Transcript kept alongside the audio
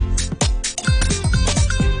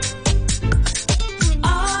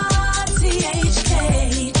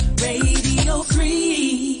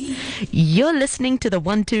You're listening to the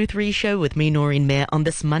 123 show with me, Noreen Mayer, on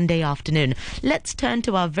this Monday afternoon. Let's turn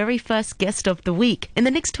to our very first guest of the week. In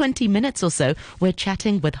the next 20 minutes or so, we're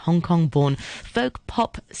chatting with Hong Kong-born folk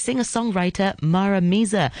pop singer-songwriter Mara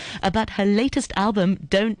Misa about her latest album,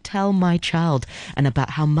 Don't Tell My Child, and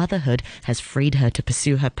about how motherhood has freed her to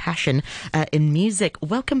pursue her passion in music.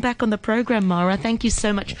 Welcome back on the program, Mara. Thank you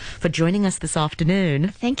so much for joining us this afternoon.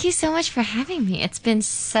 Thank you so much for having me. It's been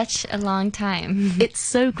such a long time. It's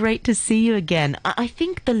so great to see you again. I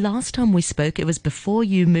think the last time we spoke, it was before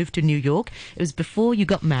you moved to New York. It was before you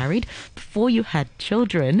got married, before you had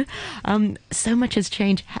children. So much has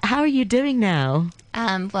changed. How are you doing now?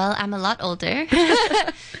 Well, I'm a lot older.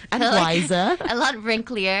 And wiser. A lot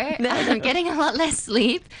wrinklier. I'm getting a lot less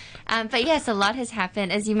sleep. But yes, a lot has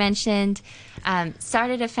happened. As you mentioned,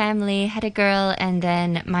 started a family, had a girl, and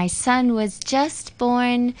then my son was just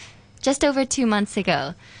born just over 2 months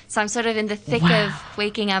ago. So I'm sort of in the thick of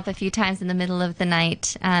waking up a few times in the middle of the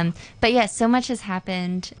night. But yes, so much has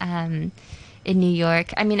happened in New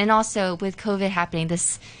York. I mean, and also with COVID happening,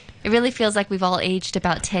 it really feels like we've all aged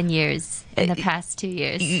about 10 years in the past 2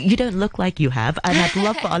 years. You don't look like you have. And I'd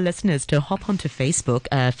love for our listeners to hop onto Facebook,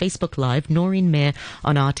 Facebook Live, Noreen Mayer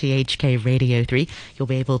on RTHK Radio 3. You'll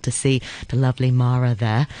be able to see the lovely Mara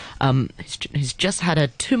there, who's just had a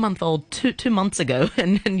 2-month-old 2 months ago,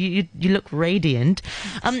 and you look radiant.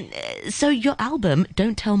 So your album,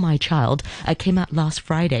 Don't Tell My Child, came out last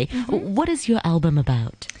Friday. Mm-hmm. What is your album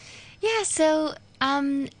about? Yeah, so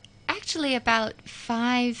actually about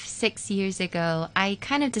 5-6 years ago, I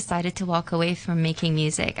kind of decided to walk away from making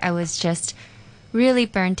music. I was just really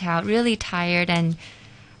burnt out, really tired, and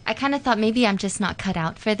I kind of thought maybe I'm just not cut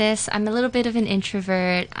out for this. I'm a little bit of an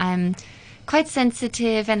introvert. I'm quite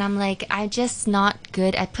sensitive, and I'm just not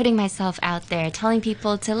good at putting myself out there, telling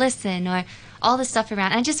people to listen or all the stuff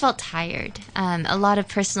around. I just felt tired. A lot of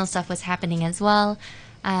personal stuff was happening as well.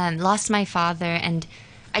 Lost my father, and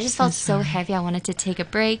I just felt so heavy. I wanted to take a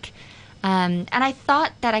break. And I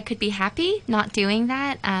thought that I could be happy not doing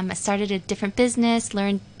that. I started a different business,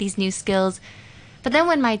 learned these new skills. But then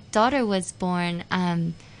when my daughter was born,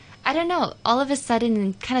 I don't know, all of a sudden,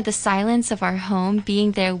 in kind of the silence of our home,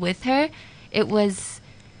 being there with her,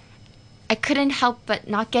 I couldn't help but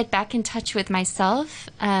not get back in touch with myself.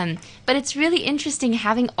 But it's really interesting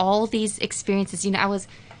having all these experiences. You know, I was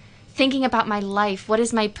thinking about my life, what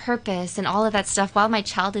is my purpose, and all of that stuff while my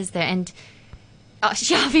child is there. And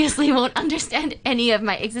she obviously won't understand any of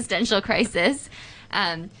my existential crisis.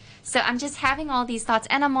 So I'm just having all these thoughts.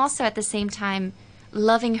 And I'm also at the same time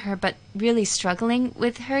loving her, but really struggling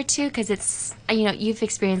with her too, because it's, you know, you've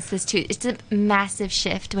experienced this too. It's a massive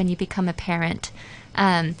shift when you become a parent.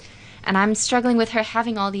 And I'm struggling with her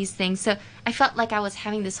having all these things. So I felt like I was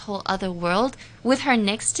having this whole other world with her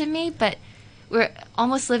next to me, but we're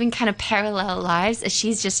almost living kind of parallel lives as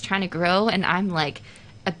she's just trying to grow and I'm like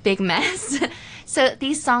a big mess. So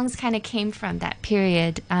these songs kind of came from that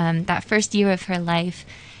period, that first year of her life.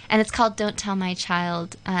 And it's called Don't Tell My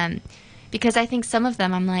Child, because I think some of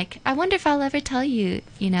them I'm like, I wonder if I'll ever tell you,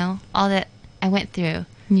 you know, all that I went through,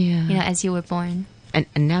 you know, as you were born. And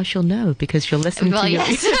now she'll know because she'll listen to your,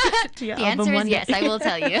 to your the album answer one is day. yes, I will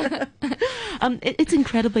tell you. It's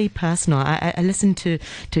incredibly personal. I listened to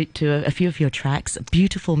a few of your tracks.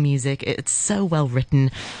 Beautiful music. It's so well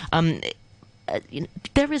written.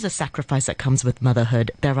 There is a sacrifice that comes with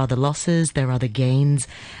motherhood. There are the losses, there are the gains,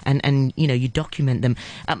 and you know, you document them.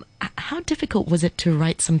 How difficult was it to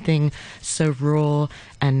write something so raw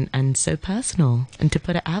and so personal and to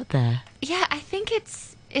put it out there? Yeah, I think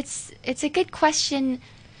it's a good question.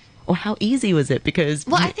 Or how easy was it? Because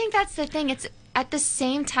I think that's the thing. It's at the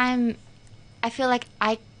same time, I feel like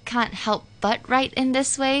I can't help but write in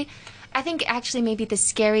this way. I think actually maybe the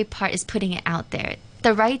scary part is putting it out there.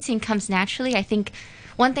 The writing comes naturally. I think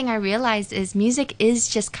one thing I realized is music is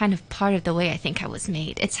just kind of part of the way I think I was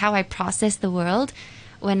made. It's how I process the world.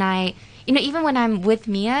 When even when I'm with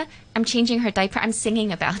Mia, I'm changing her diaper, I'm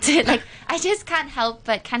singing about it. Like, I just can't help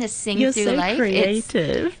but kind of sing through so life.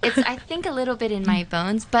 Creative. It's I think a little bit in my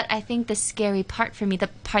bones, but I think the scary part for me, the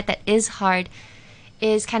part that is hard,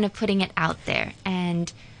 is kind of putting it out there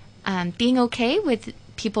and being okay with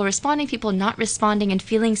people responding, people not responding, and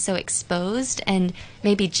feeling so exposed and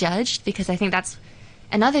maybe judged, because I think that's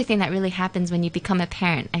another thing that really happens when you become a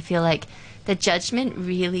parent. I feel like the judgment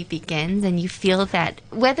really begins, and you feel that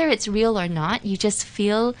whether it's real or not, you just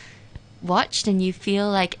feel watched and you feel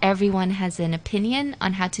like everyone has an opinion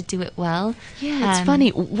on how to do it well. Yeah, it's funny.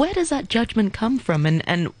 Where does that judgment come from?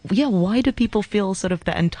 And yeah, why do people feel sort of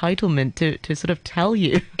the entitlement to sort of tell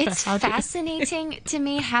you? It's fascinating to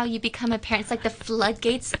me how you become a parent. It's like the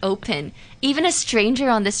floodgates open. Even a stranger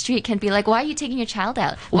on the street can be like, why are you taking your child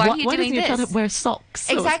out? Why are you why doing doesn't your this? child wear socks?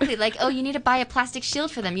 Exactly. Like, oh, you need to buy a plastic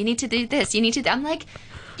shield for them. You need to do this. You need to... I'm like,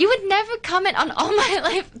 you would never comment on all my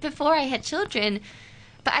life before I had children.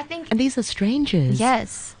 But I think... And these are strangers.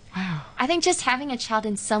 Yes. Wow. I think just having a child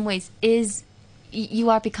in some ways is... You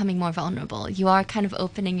are becoming more vulnerable. You are kind of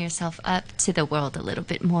opening yourself up to the world a little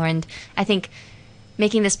bit more. And I think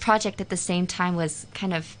making this project at the same time was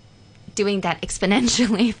kind of doing that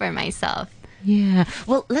exponentially for myself. Yeah.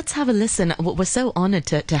 Well, let's have a listen. We're so honored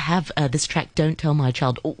to have this track, Don't Tell My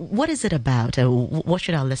Child. What is it about? What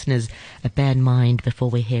should our listeners bear in mind before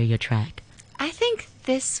we hear your track? I think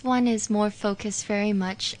this one is more focused very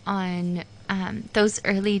much on those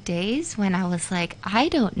early days when I was like, I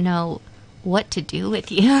don't know what to do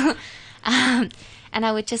with you. And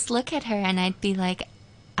I would just look at her and I'd be like,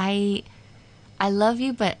 I love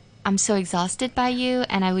you, but I'm so exhausted by you.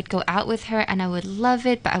 And I would go out with her and I would love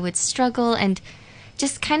it, but I would struggle. And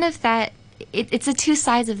just kind of that, it's the two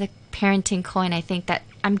sides of the parenting coin, I think, that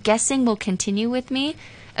I'm guessing will continue with me,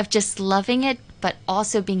 of just loving it, but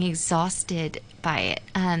also being exhausted by it.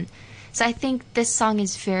 So I think this song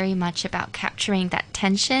is very much about capturing that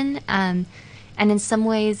tension, and in some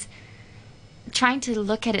ways trying to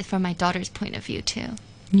look at it from my daughter's point of view too.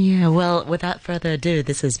 Yeah, well, without further ado,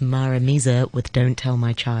 this is Mara Misa with Don't Tell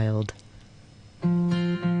My Child. Don't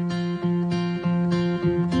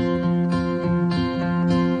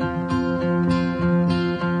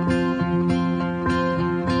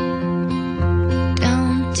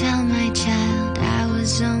tell my child I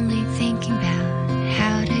was only thinking about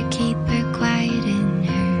how to keep her quiet in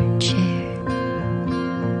her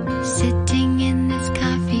chair. Sitting in this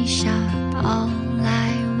coffee shop, all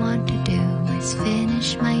I want to do is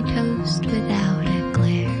finish my toast without a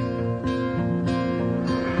glare.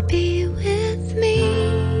 Be with me.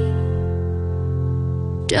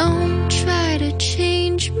 Don't try to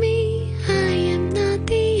change me. I am not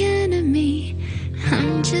the enemy.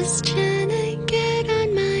 I'm just trying to get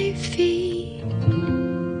on my feet.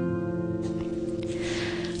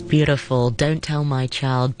 Beautiful. Don't Tell My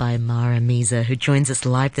Child by Mara Misa, who joins us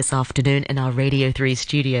live this afternoon in our Radio 3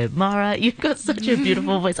 studio. Mara, you've got such a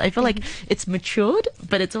beautiful voice. I feel like it's matured,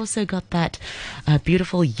 but it's also got that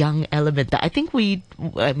beautiful young element that I think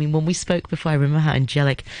when we spoke before, I remember how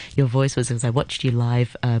angelic your voice was because I watched you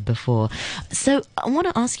live before. So I want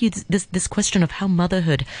to ask you this question of how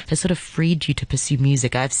motherhood has sort of freed you to pursue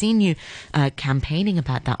music. I've seen you campaigning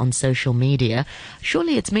about that on social media.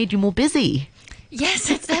 Surely it's made you more busy. Yes,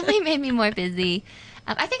 it's definitely made me more busy.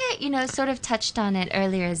 I think I, sort of touched on it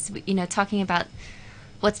earlier as, talking about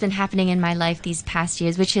what's been happening in my life these past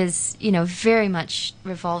years, which is, very much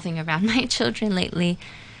revolving around my children lately.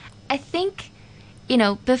 I think,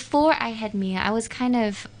 before I had Mia, I was kind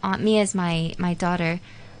of, Mia as my daughter,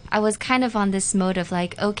 I was kind of on this mode of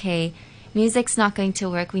like, okay, music's not going to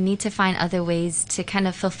work. We need to find other ways to kind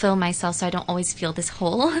of fulfill myself so I don't always feel this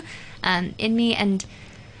hole in me. And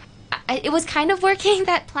it was kind of working,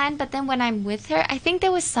 that plan, but then when I'm with her, I think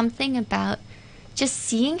there was something about just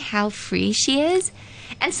seeing how free she is,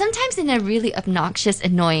 and sometimes in a really obnoxious,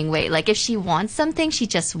 annoying way. Like if she wants something, she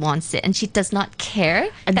just wants it, and she does not care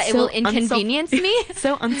and that it will inconvenience me.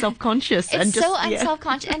 So unselfconscious. It's so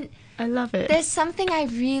unselfconscious. And I love it. There's something I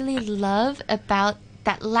really love about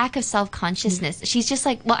that lack of self-consciousness. She's just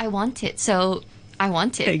like, well, I want it, so I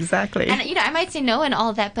want it. Exactly. And, I might say no and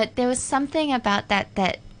all that, but there was something about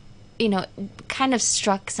that kind of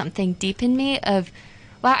struck something deep in me of,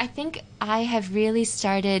 wow, I think I have really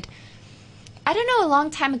started, I don't know, a long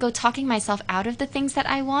time ago talking myself out of the things that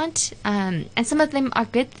I want. And some of them are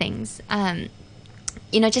good things.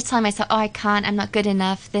 Just telling myself, oh, I can't, I'm not good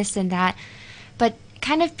enough, this and that. But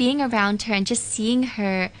kind of being around her and just seeing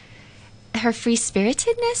her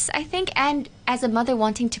free-spiritedness, I think, and as a mother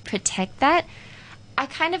wanting to protect that, I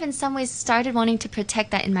kind of in some ways started wanting to protect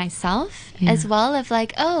that in myself as well, of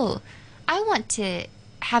like, oh, I want to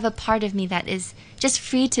have a part of me that is just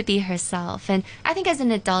free to be herself. And I think as an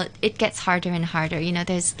adult, it gets harder and harder.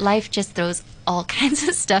 There's life just throws all kinds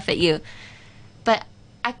of stuff at you. But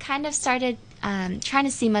I kind of started trying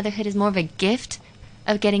to see motherhood as more of a gift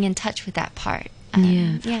of getting in touch with that part.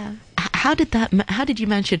 Yeah. How did you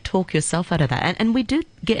manage to talk yourself out of that? And we do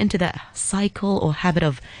get into that cycle or habit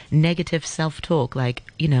of negative self-talk, like,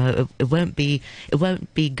 it won't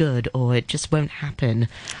be good, or it just won't happen.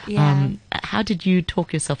 Yeah. How did you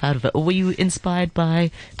talk yourself out of it? Or were you inspired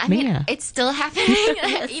by I Mia? mean, it's still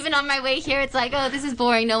happening. Even on my way here, it's like, oh, this is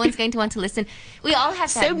boring. No one's going to want to listen. We all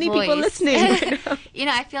have that So many voice. people listening.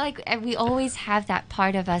 I feel like we always have that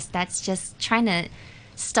part of us that's just trying to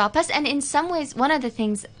stop us. And in some ways, one of the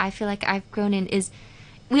things I feel like I've grown in is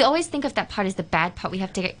we always think of that part as the bad part. We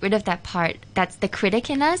have to get rid of that part. That's the critic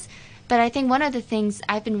in us. But I think one of the things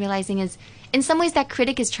I've been realizing is, in some ways, that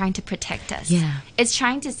critic is trying to protect us. Yeah. It's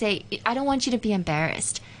trying to say, I don't want you to be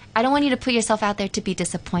embarrassed. I don't want you to put yourself out there to be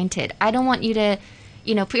disappointed. I don't want you to,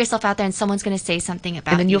 put yourself out there and someone's going to say something about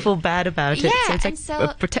you. And then you'll feel bad about it. Yeah, So it's like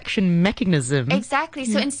a protection mechanism. Exactly.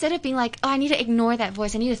 So instead of being like, oh, I need to ignore that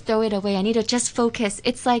voice, I need to throw it away, I need to just focus,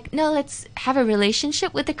 it's like, no, let's have a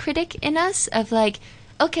relationship with the critic in us of like,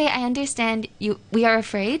 okay, I understand we are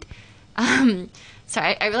afraid.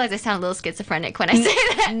 Sorry, I realize I sound a little schizophrenic when I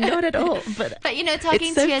say that. Not at all. But talking it's so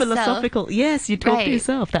to yourself. philosophical. Yes, you talk to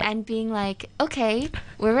yourself. And being like, okay,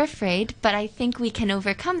 we're afraid, but I think we can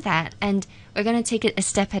overcome that. And we're going to take it a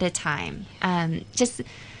step at a time. Just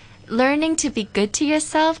learning to be good to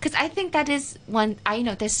yourself. Because I think that is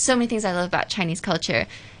there's so many things I love about Chinese culture.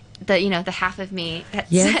 The half of me.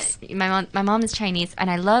 Yes. My mom is Chinese, and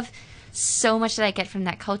I love so much that I get from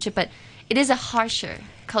that culture. But it is a harsher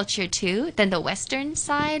culture too than the Western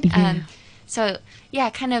side. Yeah. So yeah,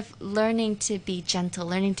 kind of learning to be gentle,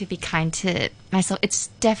 learning to be kind to myself. It's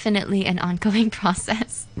definitely an ongoing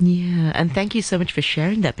process. Yeah, and thank you so much for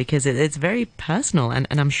sharing that, because it's very personal, and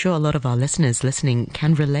I'm sure a lot of our listeners listening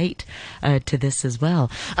can relate to this as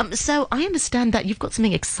well. So I understand that you've got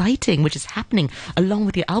something exciting which is happening along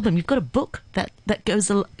with your album. You've got a book that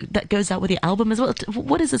goes out with your album as well.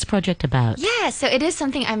 What is this project about? Yeah, so it is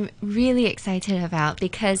something I'm really excited about,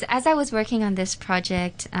 because as I was working on this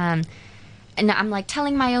project, and I'm like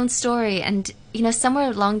telling my own story, and somewhere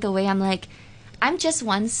along the way I'm like, I'm just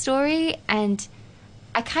one story, and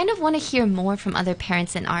I kind of want to hear more from other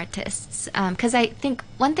parents and artists, because I think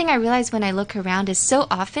one thing I realize when I look around is so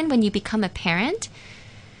often when you become a parent,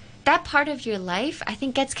 that part of your life I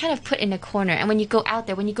think gets kind of put in a corner, and when you go out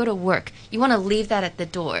there, when you go to work, you want to leave that at the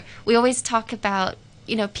door. We always talk about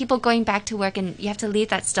people going back to work, and you have to leave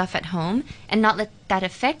that stuff at home and not let that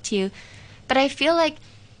affect you. But I feel like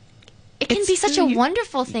it can be such a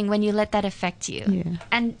wonderful thing when you let that affect you. Yeah.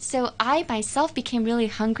 And so I myself became really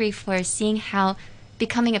hungry for seeing how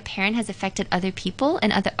becoming a parent has affected other people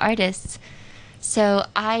and other artists. So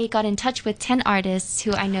I got in touch with 10 artists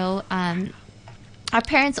who I know are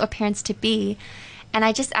parents or parents to be, and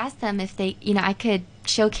I just asked them if they, I could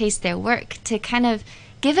showcase their work to kind of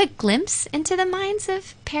give a glimpse into the minds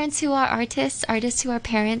of parents who are artists who are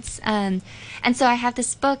parents. And so I have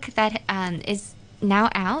this book that is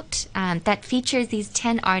now out that features these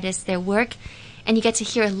 10 artists, their work, and you get to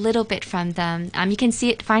hear a little bit from them. You can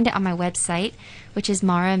find it on my website, which is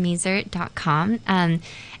marameiser.com. And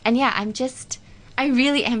yeah, I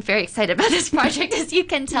really am very excited about this project, as you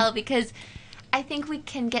can tell, because I think we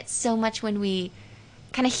can get so much when we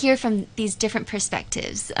kind of hear from these different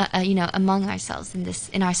perspectives, among ourselves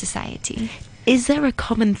in our society. Is there a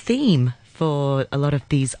common theme for a lot of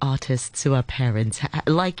these artists who are parents,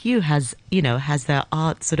 like you? Has their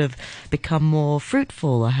art sort of become more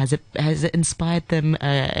fruitful, or has it inspired them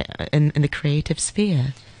in the creative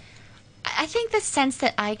sphere? I think the sense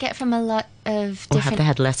that I get from a lot of different... Or have they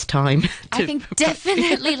had less time? I think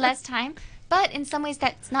definitely less time. But in some ways,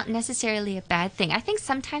 that's not necessarily a bad thing. I think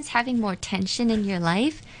sometimes having more tension in your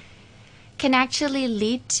life can actually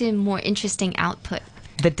lead to more interesting output.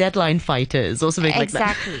 The deadline fighters or something like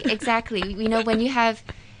that. Exactly. When you have...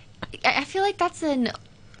 I feel like that's an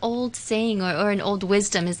old saying or an old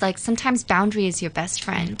wisdom, is like sometimes boundary is your best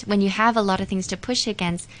friend. When you have a lot of things to push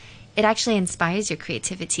against, it actually inspires your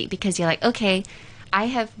creativity, because you're like, okay, I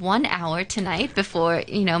have 1 hour tonight before,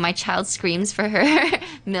 my child screams for her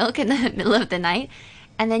milk in the middle of the night.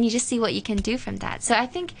 And then you just see what you can do from that. So I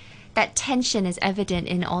think that tension is evident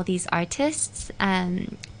in all these artists.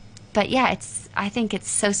 But yeah, I think it's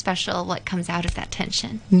so special what comes out of that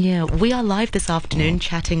tension. Yeah, we are live this afternoon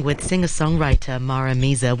chatting with singer-songwriter Mara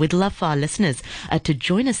Meiser. We'd love for our listeners to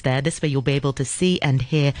join us there. This way you'll be able to see and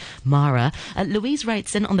hear Mara. Louise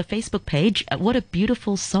writes in on the Facebook page, what a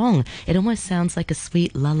beautiful song. It almost sounds like a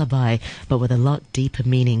sweet lullaby, but with a lot deeper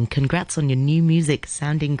meaning. Congrats on your new music,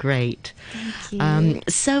 sounding great. Thank you.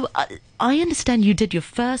 So I understand you did your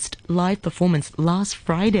first live performance last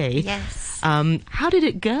Friday. Yes. How did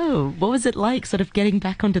it go? What was it like, sort of getting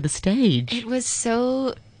back onto the stage? It was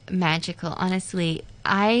so magical, honestly.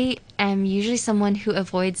 I am usually someone who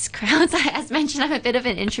avoids crowds. As mentioned, I'm a bit of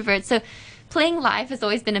an introvert, so playing live has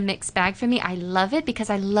always been a mixed bag for me. I love it because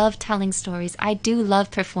I love telling stories. I do love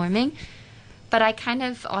performing, but I kind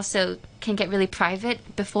of also can get really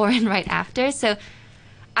private before and right after. So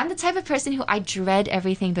I'm the type of person who I dread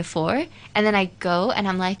everything before, and then I go and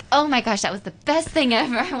I'm like, oh my gosh, that was the best thing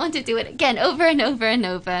ever. I want to do it again over and over and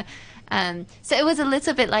over. So it was a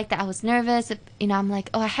little bit like that. I was nervous. I'm like,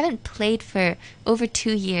 oh, I haven't played for over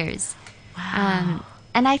 2 years. Wow.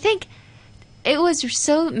 And I think it was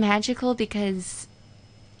so magical because,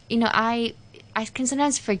 I can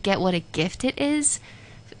sometimes forget what a gift it is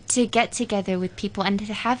to get together with people and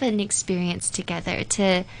to have an experience together.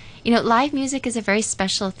 Live music is a very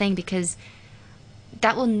special thing because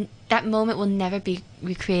that moment will never be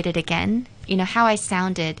recreated again. How I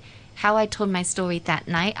sounded, how I told my story that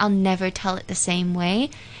night, I'll never tell it the same way.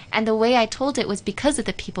 And the way I told it was because of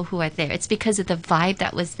the people who are there. It's because of the vibe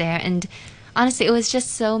that was there. And honestly, it was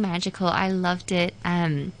just so magical. I loved it.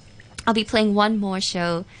 I'll be playing one more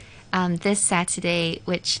show this Saturday,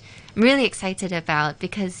 which I'm really excited about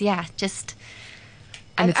because, just...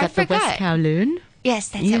 And it's at the West Kowloon? Yes,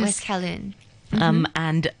 that's at West Kowloon.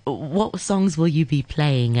 And what songs will you be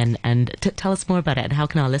playing? And tell us more about it. And how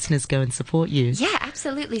can our listeners go and support you? Yeah,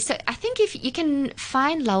 absolutely. So I think if you can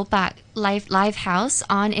find Laubach Live House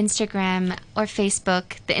on Instagram or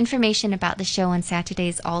Facebook, the information about the show on Saturday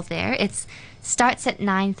is all there. It starts at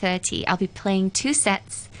 9:30. I'll be playing 2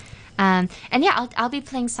 sets. I'll be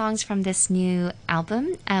playing songs from this new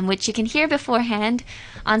album, which you can hear beforehand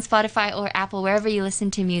on Spotify or Apple, wherever you listen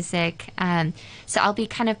to music. So I'll be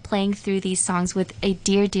kind of playing through these songs with a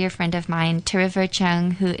dear, dear friend of mine, Tariver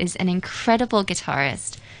Chung, who is an incredible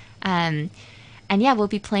guitarist. We'll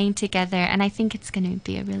be playing together, and I think it's going to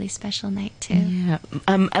be a really special night too. Yeah.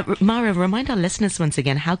 Mara, remind our listeners once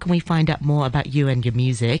again, how can we find out more about you and your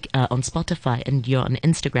music on Spotify, and you're on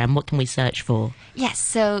Instagram? What can we search for? Yes,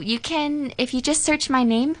 so you can, if you just search my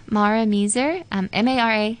name, Mara Measor,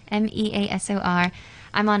 Marameasor.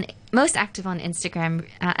 I'm most active on Instagram,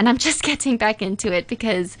 and I'm just getting back into it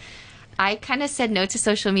because I kind of said no to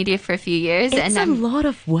social media for a few years. It's a lot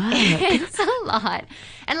of work. It's a lot.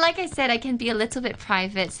 And like I said, I can be a little bit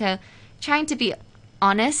private. So trying to be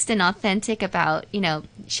honest and authentic about,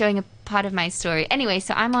 showing a part of my story. Anyway,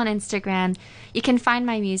 so I'm on Instagram. You can find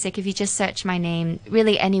my music if you just search my name,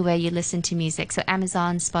 really anywhere you listen to music. So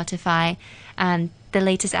Amazon, Spotify. The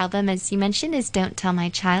latest album, as you mentioned, is Don't Tell My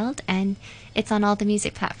Child, and it's on all the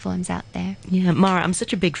music platforms out there. Yeah, Mara, I'm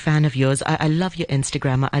such a big fan of yours. I love your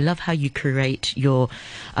Instagram. I love how you create your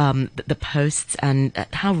the posts and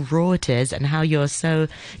how raw it is, and how you're so...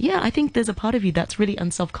 I think there's a part of you that's really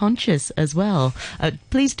unself-conscious as well.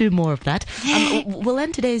 Please do more of that. We'll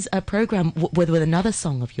end today's program with another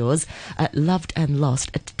song of yours, Loved and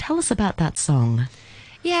Lost. Tell us about that song.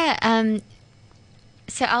 Yeah,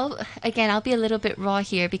 so I'll be a little bit raw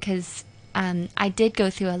here because I did go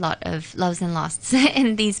through a lot of loves and losts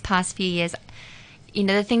in these past few years.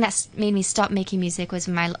 The thing that made me stop making music was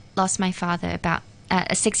when I lost my father about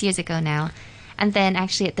 6 years ago now. And then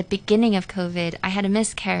actually at the beginning of COVID, I had a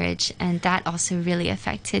miscarriage, and that also really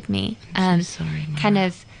affected me. I'm so sorry, Mara. Kind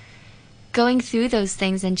of going through those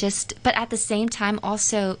things but at the same time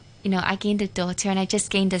also, I gained a daughter and I just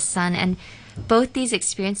gained a son, and both these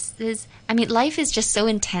experiences, life is just so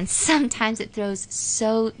intense. Sometimes it throws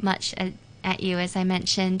so much at you, as I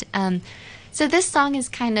mentioned. So this song is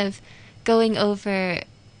kind of going over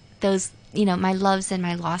those, my loves and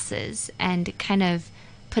my losses, and kind of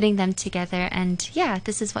putting them together. And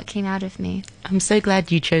this is what came out of me. I'm so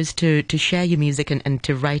glad you chose to share your music and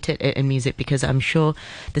to write it in music, because I'm sure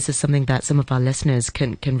this is something that some of our listeners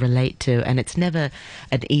can relate to, and it's never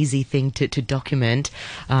an easy thing to document,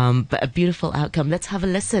 but a beautiful outcome. Let's have a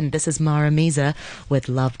listen. This is Mara Measor with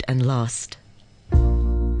Loved and Lost.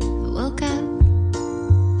 Woke up,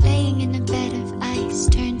 laying in a bed of ice,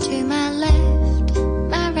 turned to my left,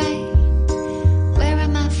 my right. Where are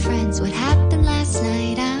my friends? What happened last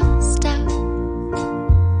night? I'm stuck,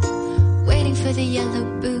 waiting for the yellow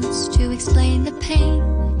boots to explain the pain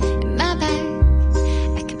in my back.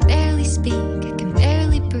 I can barely speak, I can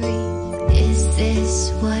barely breathe. Is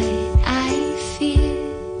this what I feel?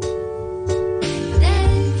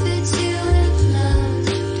 Never to have loved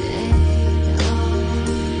at all.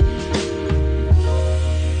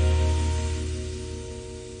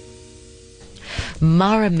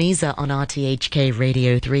 Mara Misa on RTHK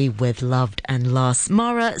Radio 3 with Loved and Lost.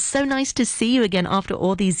 Mara, so nice to see you again after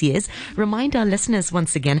all these years. Remind our listeners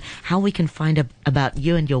once again how we can find about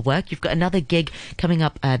you and your work. You've got another gig coming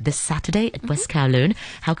up this Saturday at West Kowloon.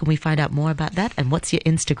 How can we find out more about that? And what's your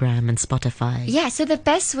Instagram and Spotify? Yeah, so the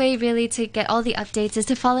best way really to get all the updates is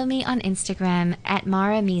to follow me on Instagram at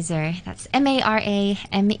Mara Measor. That's MARAMEASOR.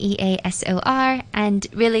 And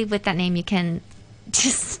really with that name you can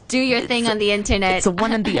just do your thing on the internet. It's the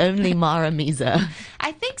one and the only Mara Misa.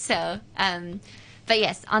 I think so. But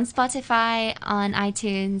yes, on Spotify, on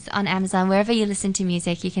iTunes, on Amazon, wherever you listen to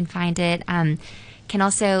music, you can find it. Can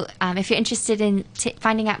also, if you're interested in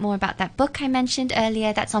finding out more about that book I mentioned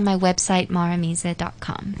earlier, that's on my website,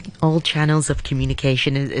 maramisa.com. All channels of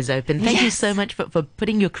communication is open. Thank you so much for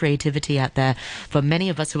putting your creativity out there for many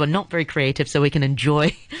of us who are not very creative so we can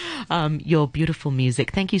enjoy your beautiful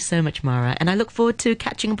music. Thank you so much, Mara. And I look forward to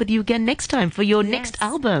catching up with you again next time for your next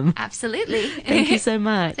album. Absolutely. Thank you so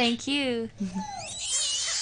much. Thank you.